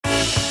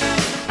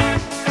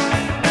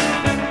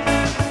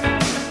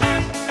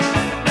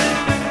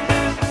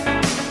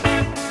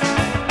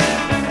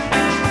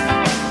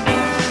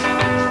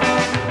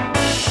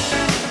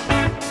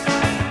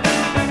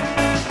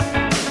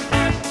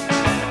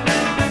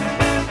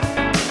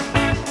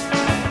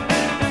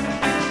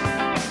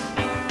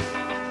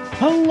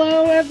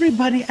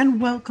everybody,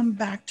 and welcome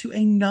back to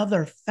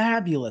another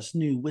fabulous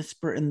new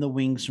Whisper in the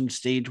Wings from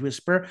Stage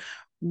Whisper.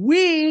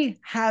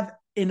 We have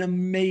an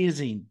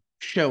amazing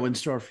show in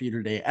store for you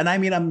today, and I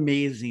mean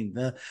amazing.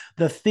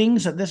 The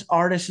things that this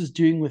artist is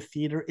doing with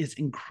theater is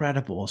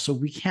incredible, so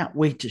we can't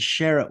wait to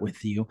share it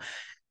with you.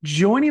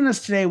 Joining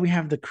us today, we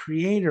have the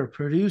creator,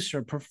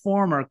 producer,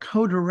 performer,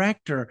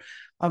 co-director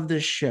of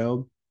this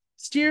show,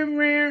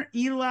 Steermere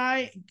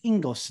Eli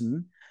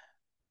Ingelson,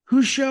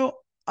 whose show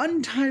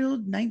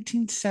Untitled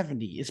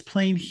 1970 is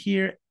playing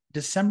here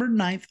December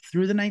 9th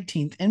through the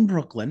 19th in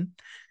Brooklyn.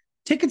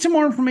 Tickets and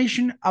more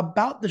information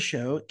about the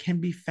show can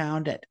be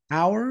found at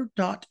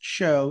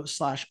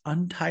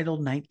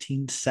our.show/untitled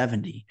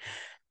 1970.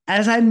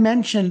 As I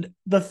mentioned,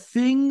 the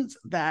things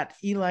that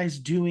Eli's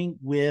doing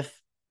with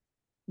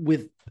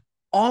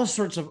all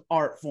sorts of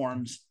art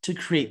forms to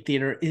create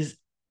theater is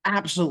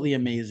absolutely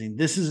amazing.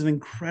 This is an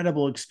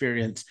incredible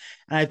experience.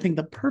 And I think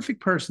the perfect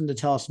person to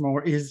tell us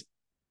more is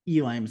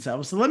Eli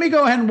himself. So let me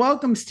go ahead and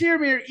welcome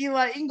Steermere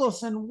Eli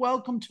Ingelson.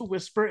 Welcome to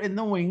Whisper in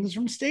the Wings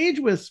from Stage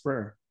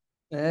Whisper.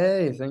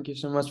 Hey, thank you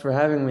so much for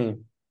having me.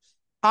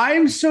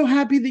 I'm so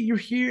happy that you're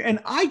here, and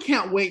I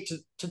can't wait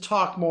to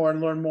talk more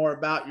and learn more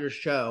about your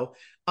show,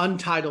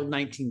 Untitled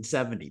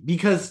 1970,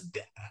 because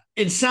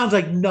it sounds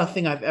like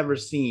nothing I've ever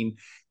seen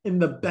in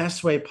the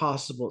best way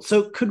possible.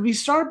 So, could we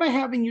start by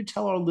having you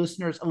tell our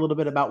listeners a little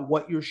bit about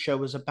what your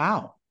show is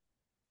about?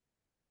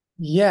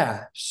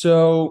 Yeah,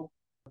 so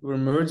we're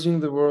merging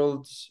the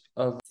worlds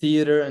of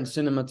theater and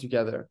cinema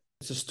together.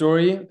 It's a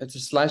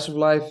slice of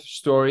life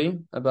story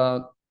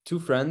about two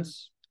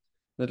friends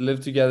that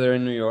live together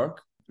in New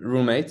York,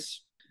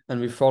 roommates, and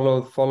we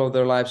follow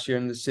their lives here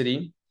in the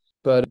city.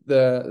 But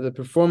the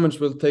performance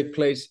will take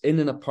place in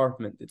an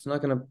apartment. It's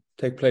not going to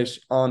take place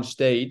on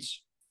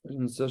stage.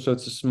 And so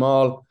it's a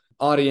small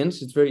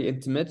audience. It's very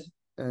intimate,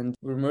 and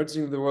we're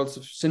merging the worlds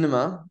of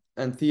cinema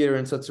and theater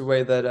in such a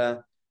way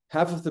that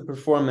half of the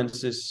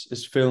performance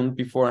is filmed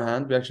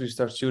beforehand. We actually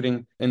start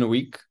shooting in a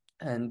week,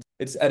 and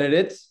it's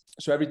edited.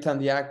 So every time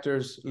the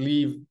actors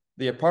leave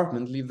the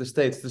apartment, leave the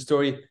stage, the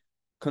story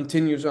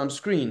continues on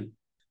screen.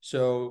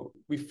 So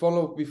we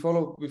follow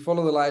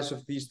the lives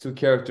of these two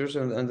characters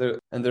and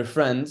their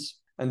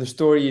friends, and the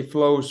story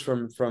flows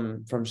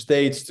from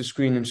stage to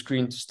screen and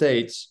screen to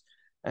stage.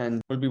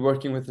 And we'll be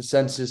working with the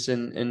senses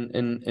in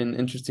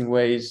interesting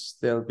ways.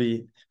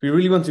 We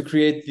really want to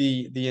create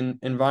the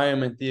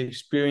environment, the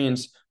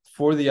experience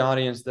for the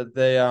audience, that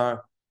they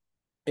are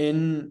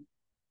in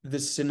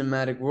this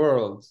cinematic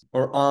world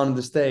or on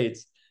the stage.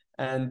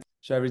 And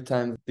so every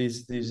time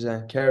these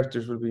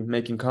characters will be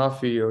making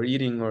coffee or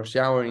eating or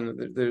showering,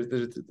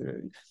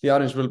 the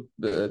audience will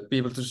be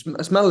able to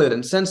smell it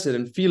and sense it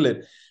and feel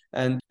it.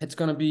 And it's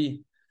going to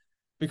be,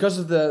 because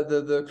of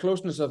the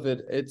closeness of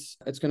it, it's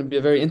going to be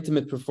a very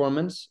intimate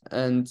performance,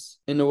 and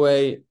in a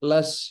way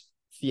less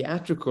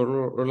theatrical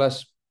or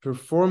less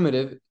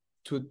performative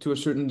to a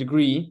certain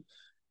degree.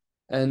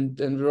 And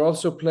we're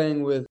also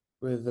playing with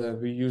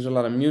we use a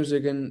lot of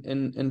music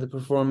in the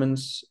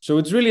performance. So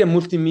it's really a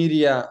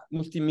multimedia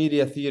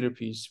theater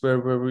piece where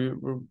we're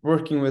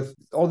working with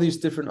all these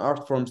different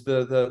art forms.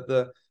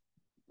 The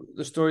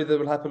story that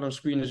will happen on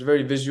screen is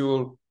very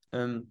visual.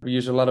 We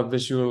use a lot of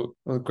visual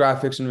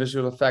graphics and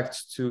visual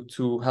effects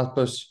to help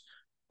us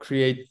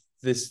create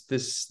this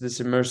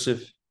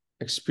immersive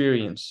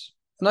experience.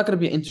 It's not going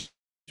to be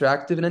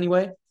interactive in any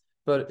way,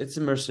 but it's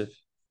immersive.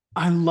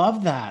 I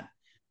love that.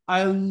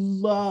 I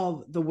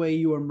love the way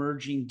you are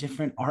merging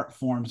different art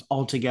forms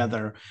all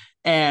together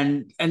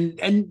and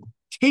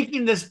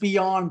taking this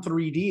beyond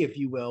 3D, if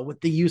you will, with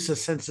the use of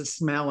sense of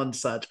smell and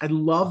such. I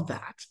love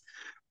that.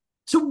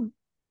 So,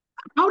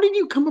 how did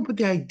you come up with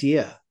the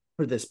idea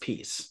for this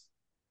piece?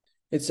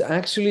 It's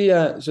actually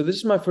so this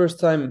is my first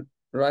time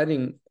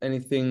writing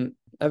anything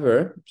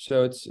ever.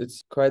 So it's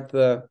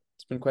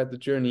been quite the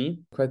journey,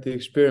 quite the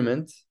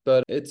experiment.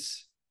 But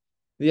it's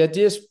the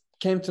ideas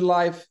came to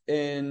life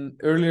in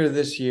earlier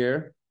this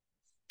year,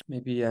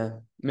 maybe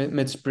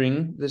mid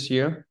spring this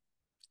year,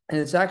 and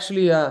it's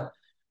actually a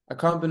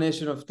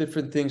combination of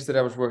different things that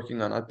I was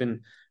working on. I've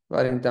been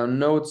writing down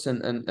notes,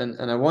 and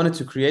I wanted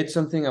to create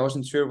something. I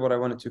wasn't sure what I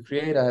wanted to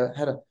create. I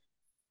had a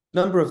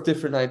number of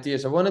different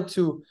ideas. I wanted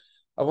to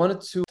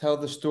tell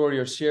the story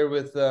or share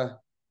with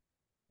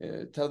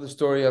tell the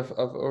story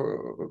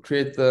or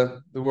create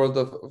the world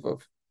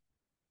of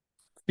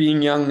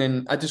being young.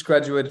 And I just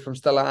graduated from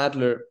Stella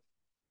Adler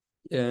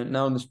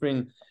now in the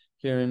spring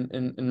here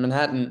in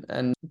Manhattan,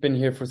 and been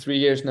here for 3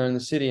 years now in the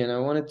city. And I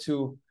wanted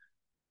to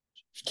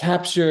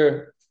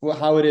capture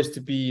how it is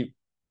to be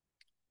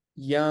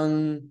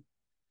young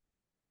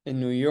in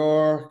New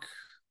York,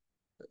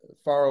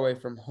 far away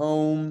from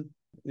home,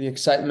 the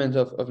excitement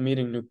of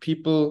meeting new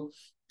people,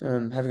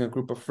 having a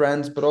group of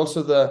friends, but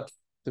also the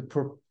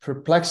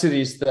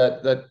perplexities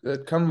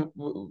that come,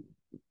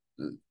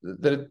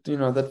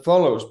 that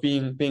follows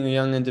being a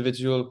young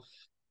individual,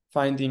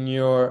 finding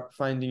your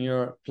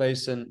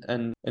place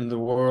and in the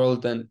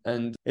world.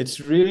 And it's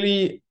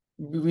really,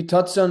 we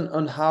touch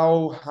on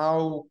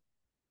how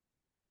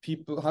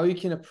people, how you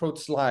can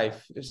approach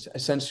life, is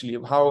essentially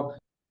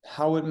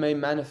how it may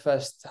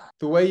manifest,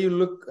 the way you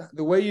look,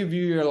 the way you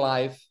view your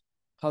life,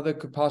 how that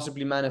could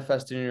possibly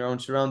manifest in your own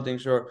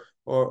surroundings,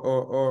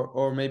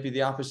 or maybe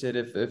the opposite.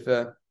 If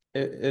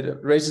it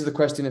raises the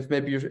question if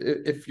maybe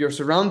if your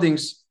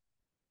surroundings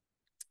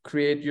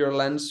create your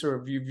lens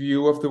or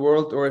view of the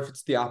world, or if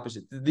it's the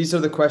opposite. These are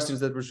the questions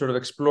that we're sort of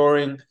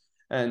exploring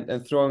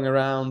and throwing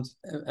around.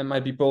 And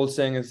might be bold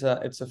saying it's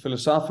a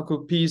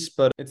philosophical piece,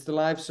 but it's the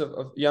lives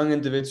of young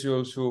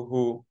individuals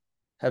who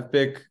have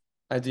big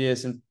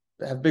ideas and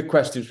have big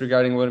questions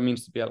regarding what it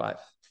means to be alive.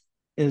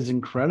 It is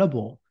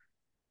incredible.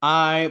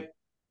 I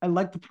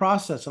like the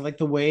process. I like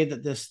the way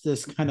that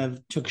this kind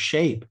of took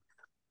shape.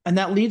 And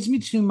that leads me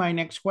to my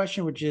next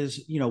question, which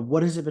is,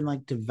 what has it been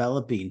like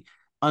developing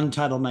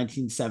Untitled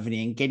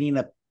 1970 and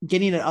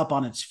getting it up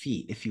on its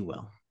feet, if you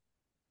will?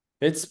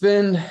 It's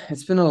been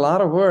a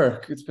lot of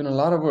work. It's been a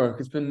lot of work.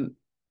 It's been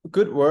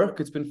good work.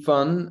 It's been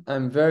fun.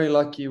 I'm very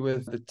lucky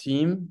with the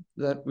team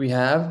that we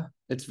have.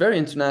 It's very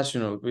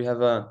international. We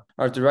have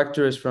our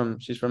director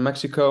she's from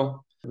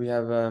Mexico. We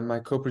have my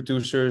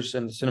co-producers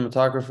and the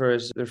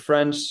cinematographer they're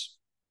French.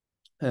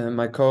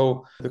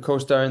 The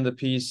co-star in the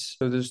piece.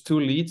 So there's two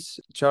leads,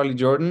 Charlie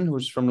Jordan,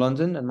 who's from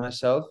London, and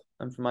myself.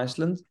 I'm from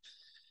Iceland.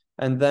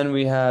 And then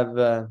we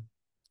have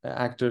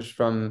actors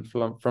from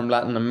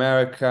Latin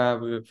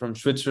America, from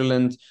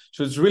Switzerland.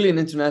 So it's really an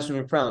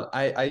international crowd.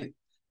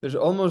 There's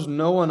almost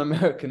no one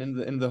American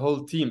in the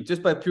whole team,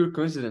 just by pure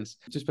coincidence.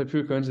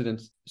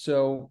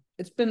 So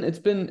it's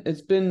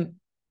been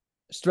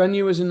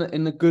strenuous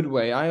in a good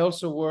way. I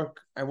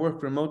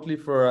work remotely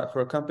for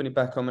a company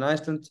back home in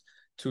Iceland.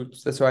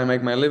 That's how I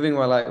make my living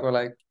while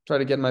I try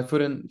to get my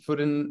foot in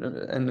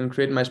and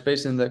create my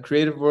space in the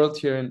creative world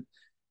here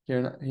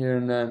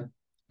in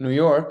New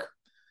York.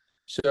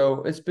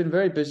 So it's been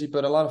very busy,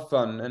 but a lot of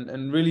fun,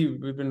 and really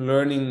we've been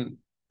learning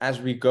as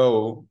we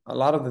go. A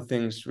lot of the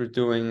things we're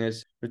doing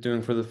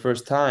for the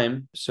first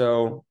time.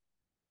 So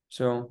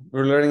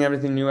we're learning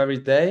everything new every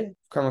day.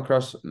 Come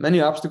across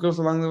many obstacles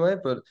along the way,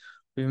 but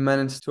we've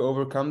managed to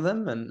overcome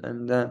them,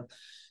 and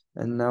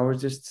now we're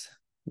just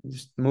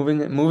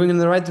moving in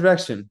the right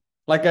direction.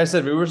 Like I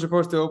said, we were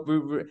supposed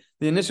to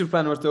the initial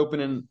plan was to open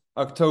in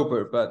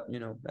October, but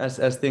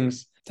as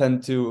things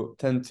tend to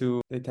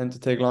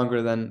take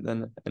longer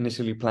than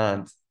initially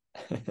planned.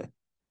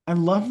 I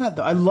love that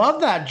though. I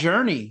love that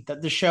journey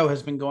that the show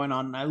has been going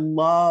on. And I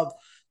love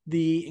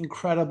the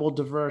incredible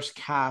diverse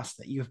cast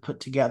that you've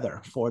put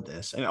together for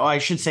this. And I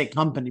should say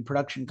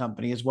production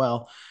company as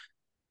well.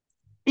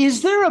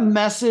 Is there a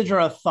message or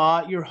a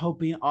thought you're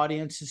hoping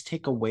audiences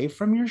take away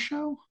from your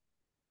show?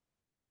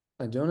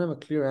 I don't have a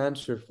clear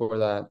answer for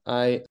that.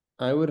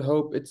 I would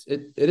hope it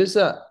is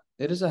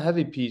a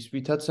heavy piece.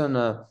 We touch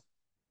on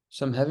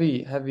some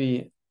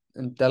heavy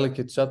and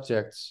delicate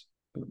subjects.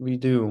 We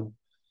do.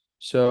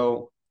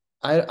 So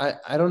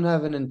I don't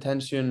have an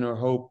intention or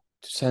hope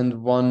to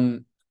send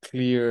one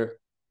clear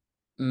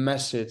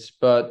message,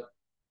 but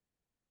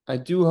I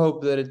do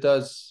hope that it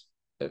does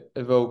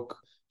evoke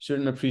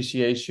certain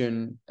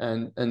appreciation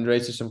and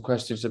raises some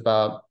questions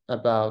about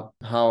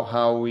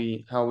how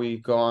we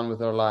go on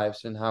with our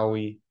lives and how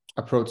we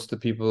approach the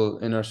people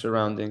in our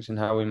surroundings and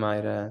how we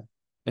might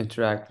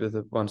interact with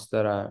the ones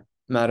that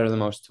matter the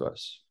most to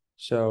us.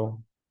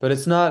 So, but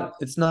there's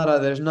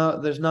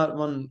not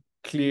one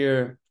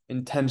clear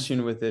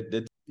intention with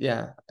it.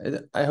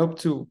 I hope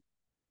to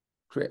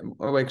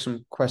awake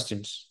some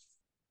questions.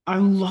 I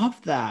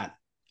love that.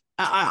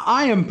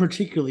 I am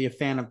particularly a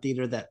fan of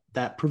theater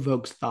that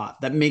provokes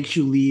thought, that makes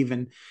you leave,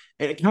 and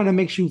it kind of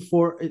makes you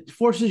it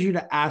forces you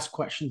to ask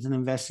questions and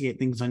investigate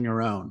things on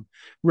your own,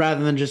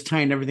 rather than just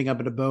tying everything up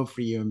in a bow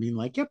for you and being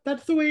like, "Yep,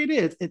 that's the way it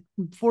is." It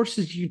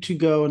forces you to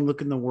go and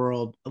look in the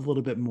world a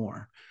little bit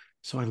more.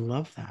 So I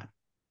love that.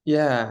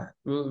 Yeah,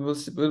 we'll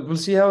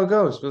see how it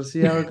goes. We'll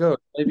see how it goes.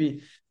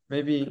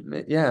 Maybe,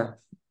 yeah.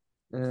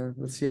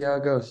 We'll see how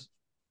it goes.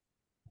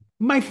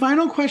 My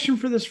final question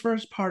for this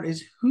first part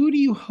is, who do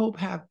you hope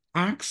have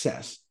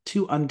access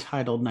to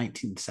Untitled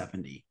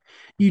 1970?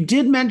 You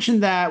did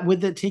mention that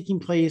with it taking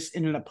place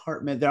in an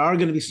apartment, there are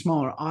going to be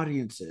smaller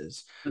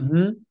audiences.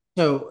 Mm-hmm.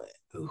 So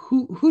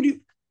who do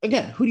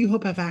you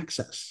hope have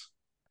access?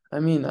 I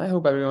mean, I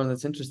hope everyone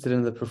that's interested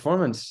in the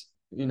performance,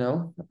 I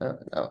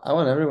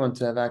want everyone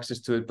to have access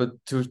to it, but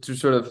to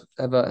sort of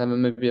have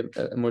maybe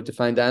a more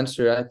defined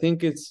answer. I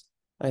think it's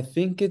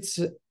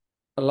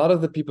a lot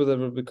of the people that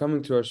will be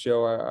coming to our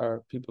show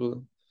are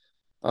people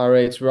our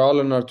age. We're all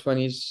in our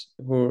 20s.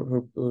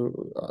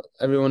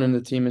 Everyone in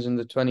the team is in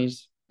the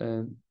 20s.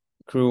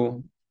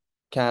 Crew,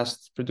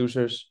 cast,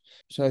 producers.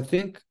 So I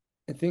think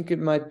it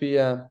might be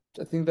I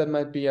think that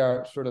might be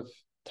our sort of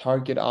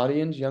target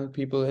audience, young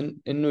people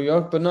in New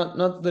York, but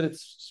not that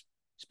it's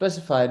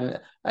specified.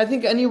 I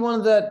think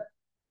anyone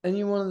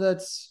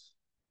that's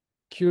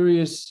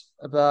curious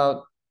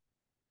about,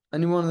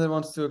 anyone that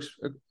wants to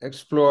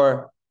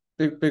explore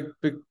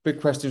big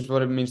questions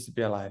what it means to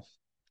be alive.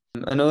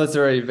 I know that's a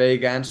very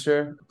vague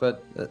answer,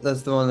 but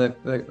that's the one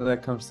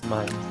that comes to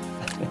mind.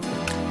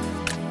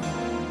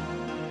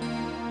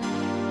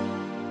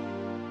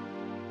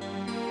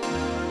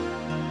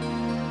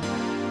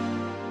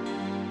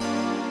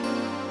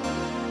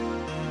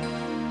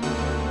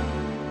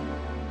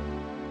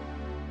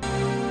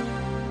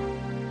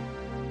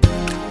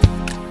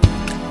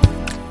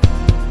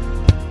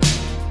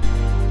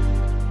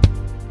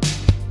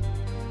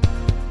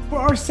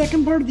 our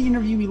second part of the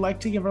interview, we like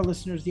to give our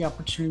listeners the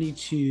opportunity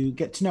to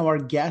get to know our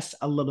guests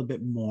a little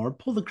bit more,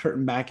 pull the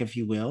curtain back, if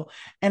you will.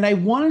 And I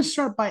want to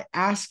start by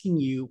asking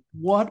you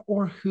what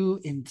or who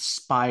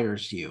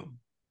inspires you?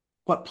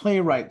 What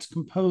playwrights,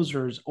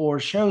 composers, or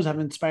shows have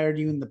inspired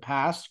you in the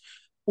past,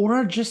 or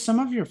are just some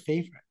of your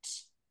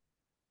favorites?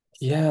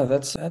 Yeah,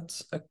 that's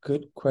a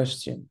good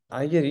question.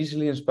 I get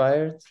easily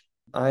inspired.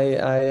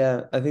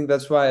 I think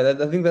that's why I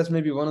think that's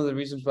maybe one of the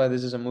reasons why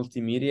this is a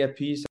multimedia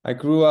piece. I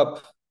grew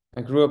up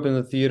in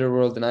the theater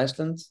world in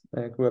Iceland.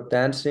 I grew up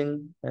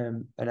dancing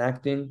and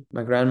acting.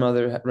 My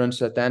grandmother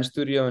runs a dance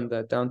studio in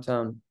the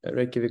downtown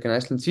Reykjavik in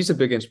Iceland. She's a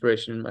big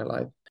inspiration in my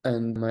life.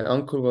 And my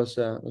uncle was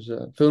a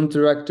film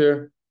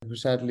director who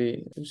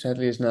sadly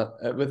is not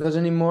with us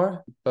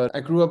anymore. But I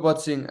grew up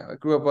watching a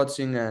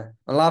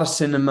lot of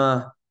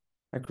cinema.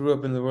 I grew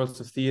up in the world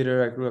of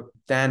theater. I grew up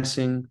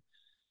dancing,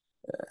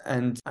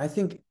 and I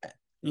think,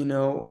 you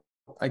know,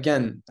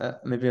 again,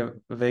 maybe a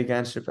vague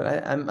answer, but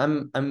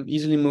I'm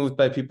easily moved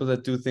by people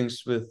that do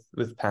things with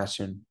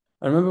passion.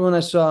 I remember when I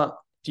saw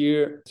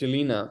Dear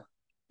Jelena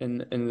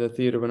in the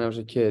theater when I was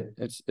a kid.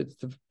 It's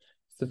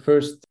the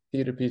first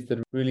theater piece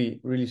that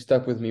really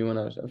stuck with me when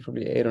I was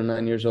probably 8 or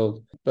 9 years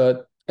old.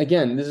 But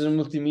again, this is a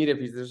multimedia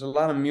piece. There's a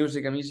lot of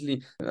music. I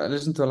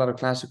listen to a lot of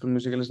classical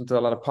music. I listen to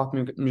a lot of pop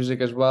music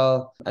as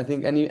well. I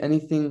think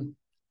anything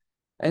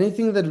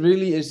that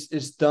really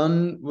is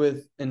done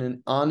with in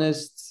an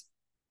honest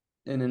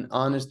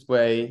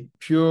way,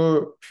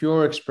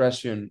 pure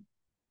expression.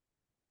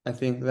 I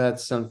think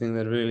that's something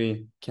that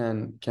really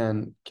can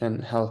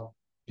help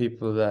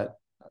people that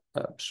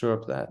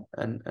absorb that,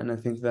 and I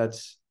think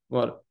that's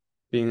what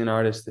being an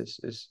artist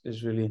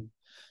is really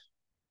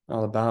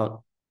all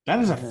about. That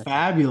is a Yeah.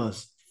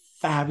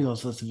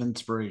 fabulous list of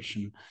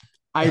inspiration.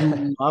 I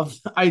love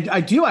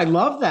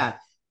that.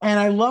 And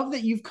I love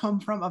that you've come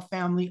from a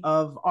family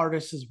of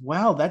artists as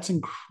well. That's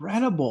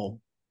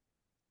incredible.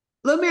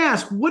 Let me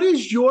ask, what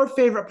is your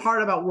favorite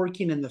part about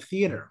working in the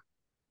theater?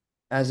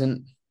 As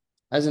an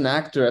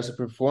actor, as a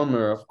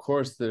performer, of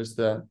course, there's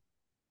the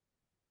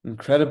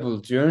incredible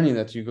journey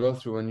that you go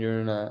through when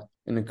you're in a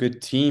good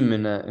team,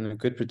 in a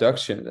good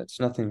production. That's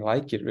nothing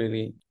like it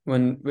really.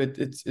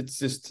 It's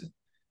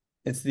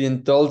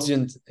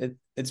the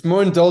it's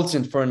more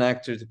indulgent for an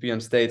actor to be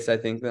on stage, I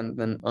think,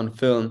 than on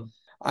film.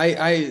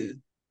 I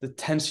the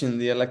tension,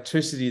 the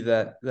electricity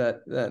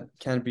that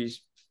can be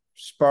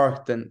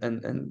sparked, and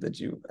that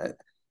you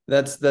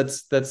that's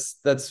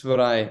what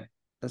I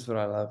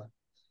love.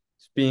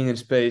 It's being in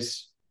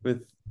space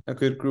with a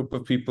good group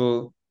of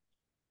people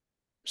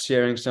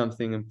sharing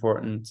something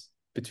important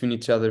between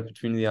each other,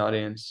 between the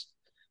audience.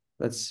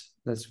 That's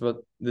what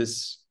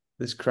this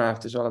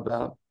craft is all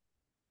about.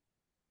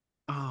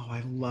 Oh,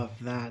 I love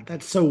that.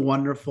 That's so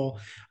wonderful.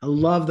 I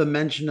love the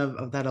mention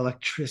of that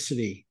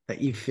electricity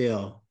that you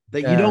feel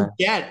that you Yeah, don't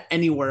get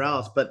anywhere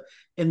else, but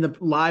in the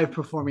live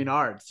performing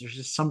arts, there's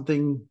just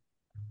something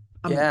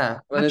yeah.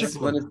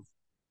 magical about it.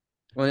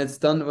 When it's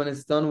done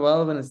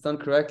well, when it's done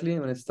correctly,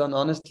 when it's done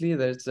honestly,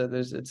 there's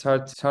it's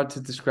hard to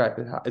describe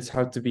it. It's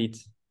hard to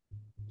beat.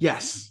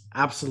 Yes,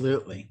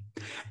 absolutely.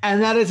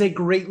 And that is a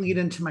great lead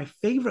into my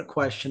favorite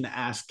question to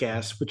ask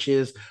guests, which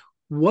is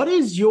what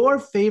is your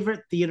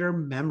favorite theater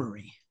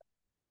memory?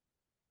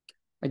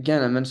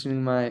 Again, I'm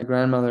mentioning my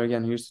grandmother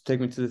again, who used to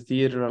take me to the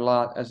theater a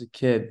lot as a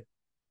kid.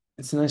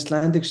 It's an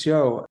Icelandic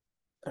show.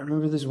 I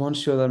remember this one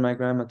show that my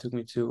grandma took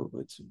me to.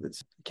 I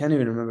can't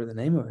even remember the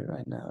name of it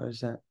right now. It was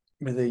that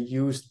where they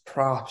used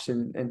props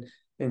in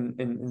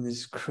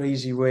these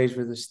crazy ways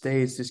where the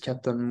stage just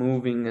kept on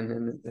moving,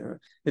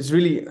 it's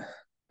really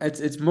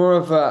it's more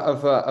of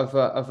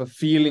a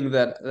feeling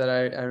that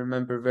I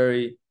remember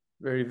very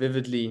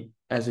vividly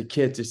as a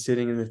kid, just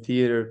sitting in the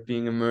theater,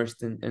 being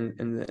immersed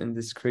in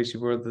this crazy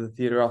world that the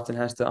theater often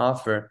has to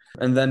offer,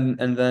 and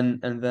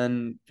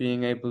then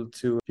being able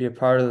to be a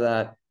part of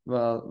that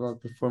while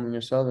performing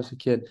yourself as a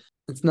kid.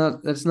 That's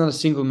not a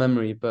single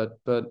memory, but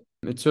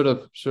it's sort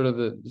of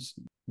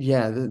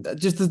yeah,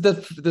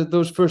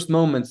 those first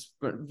moments,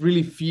 but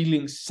really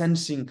feeling,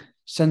 sensing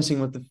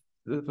what the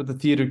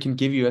theater can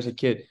give you as a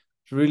kid.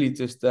 It's really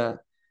just uh,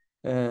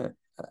 a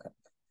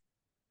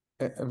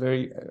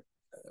very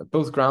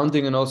both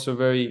grounding and also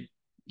very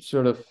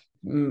sort of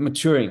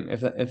maturing, if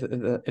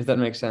that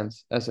makes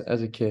sense, as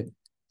a kid.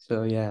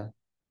 So yeah,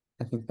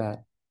 I think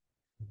that.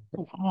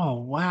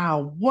 Oh,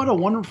 wow. What a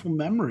wonderful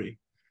memory.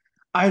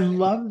 I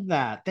love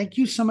that. Thank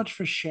you so much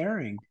for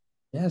sharing.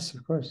 Yes,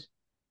 of course.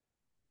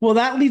 Well,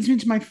 that leads me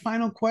to my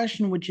final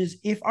question, which is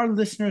if our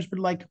listeners would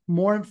like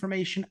more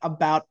information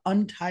about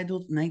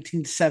Untitled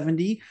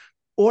 1970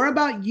 or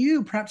about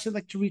you, perhaps they'd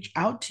like to reach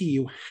out to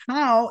you,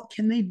 how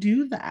can they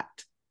do that?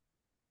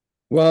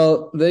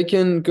 Well, they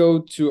can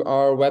go to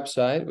our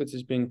website, which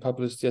is being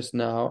published just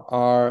now,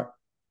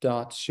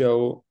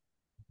 r.show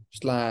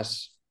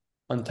slash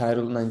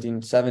untitled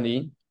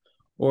 1970,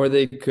 or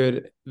they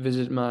could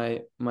visit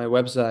my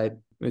website,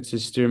 which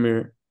is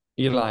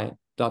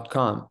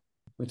styrmireli.com,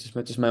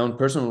 which is my own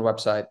personal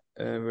website,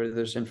 where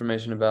there's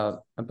information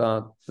about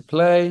the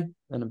play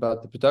and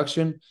about the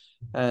production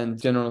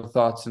and general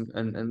thoughts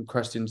and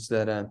questions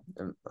that a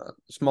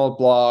small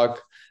blog,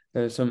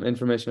 some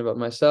information about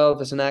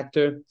myself as an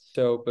actor.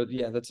 So, but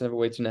yeah, that's another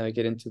way to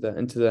navigate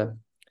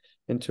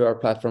into our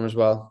platform as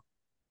well.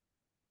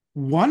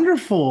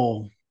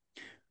 Wonderful.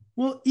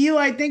 Well,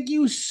 Eli, thank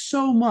you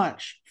so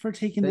much for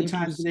taking the Thank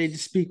time you. today to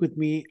speak with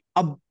me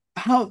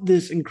about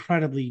this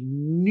incredibly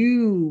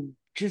new,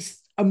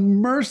 just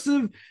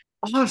immersive,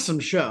 awesome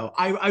show.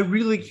 I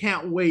really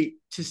can't wait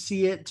to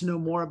see it, to know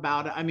more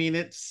about it. I mean,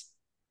 it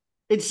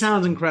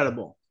sounds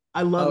incredible.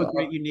 I love a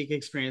great, Oh, unique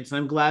experience, and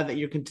I'm glad that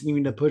you're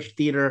continuing to push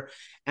theater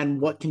and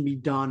what can be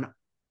done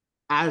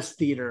as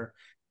theater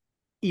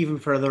even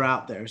further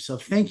out there. So,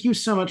 thank you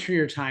so much for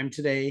your time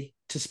today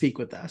to speak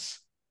with us.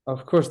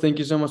 of course, thank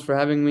you so much for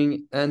having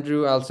me,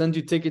 Andrew. I'll send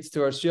you tickets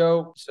to our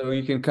show so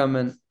you can come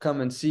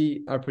and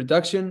see our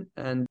production.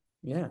 And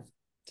yeah,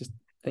 just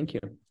thank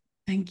you.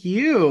 Thank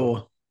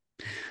you.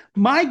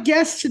 My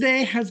guest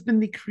today has been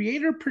the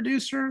creator,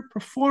 producer,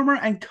 performer,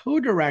 and co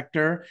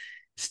director,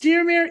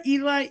 Steermere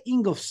Eli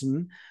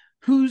Ingolfsson,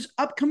 whose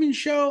upcoming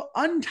show,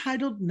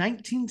 Untitled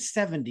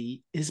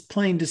 1970, is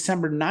playing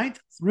December 9th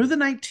through the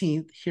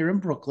 19th here in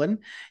Brooklyn.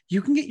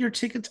 You can get your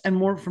tickets and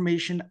more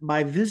information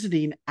by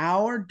visiting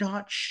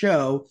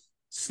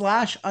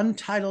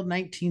our.show/Untitled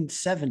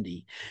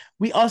 1970.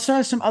 We also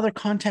have some other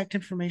contact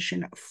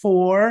information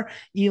for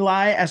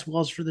Eli as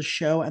well as for the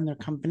show and their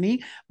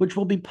company, which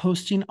we'll be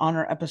posting on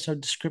our episode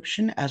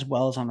description as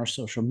well as on our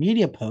social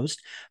media post.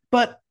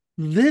 But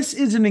this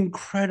is an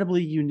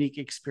incredibly unique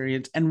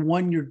experience and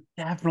one you're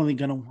definitely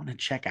going to want to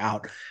check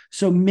out.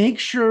 So make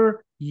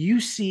sure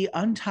you see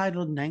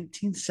Untitled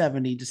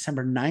 1970,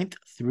 December 9th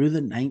through the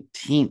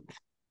 19th.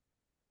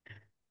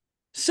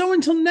 So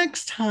until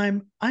next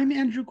time, I'm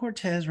Andrew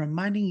Cortez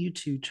reminding you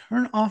to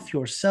turn off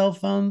your cell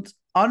phones,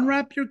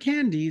 unwrap your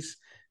candies,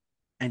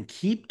 and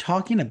keep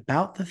talking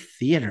about the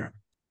theater.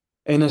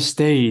 In a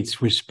stage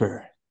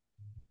whisper.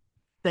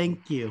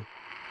 Thank you.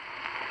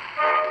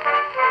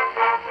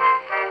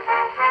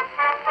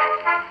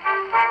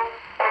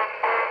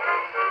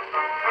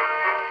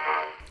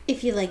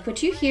 If you like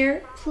what you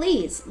hear,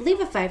 please leave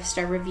a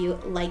 5-star review,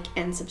 like,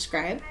 and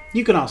subscribe.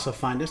 You can also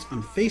find us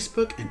on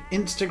Facebook and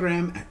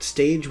Instagram at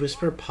Stage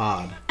Whisper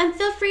Pod. And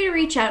feel free to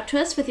reach out to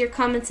us with your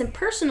comments and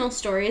personal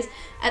stories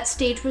at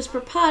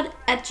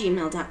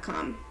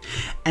stagewhisperpod@gmail.com.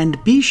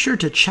 And be sure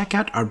to check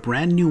out our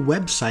brand new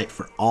website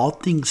for all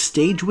things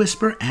Stage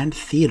Whisper and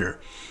theater.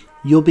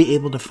 You'll be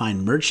able to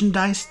find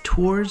merchandise,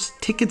 tours,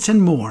 tickets,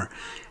 and more.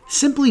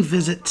 Simply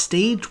visit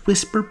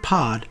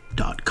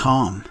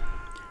stagewhisperpod.com.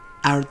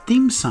 Our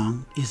theme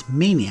song is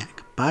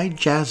Maniac by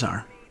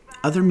Jazzar.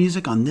 Other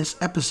music on this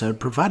episode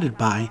provided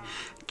by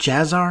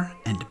Jazzar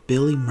and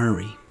Billy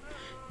Murray.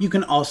 You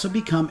can also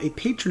become a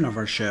patron of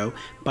our show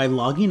by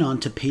logging on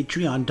to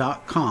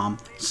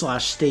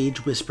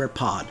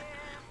patreon.com/stagewhisperpod.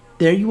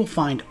 There you will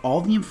find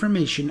all the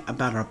information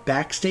about our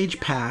backstage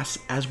pass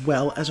as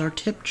well as our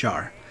tip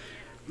jar.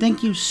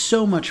 Thank you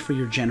so much for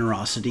your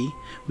generosity.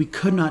 We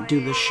could not do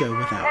this show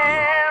without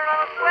you.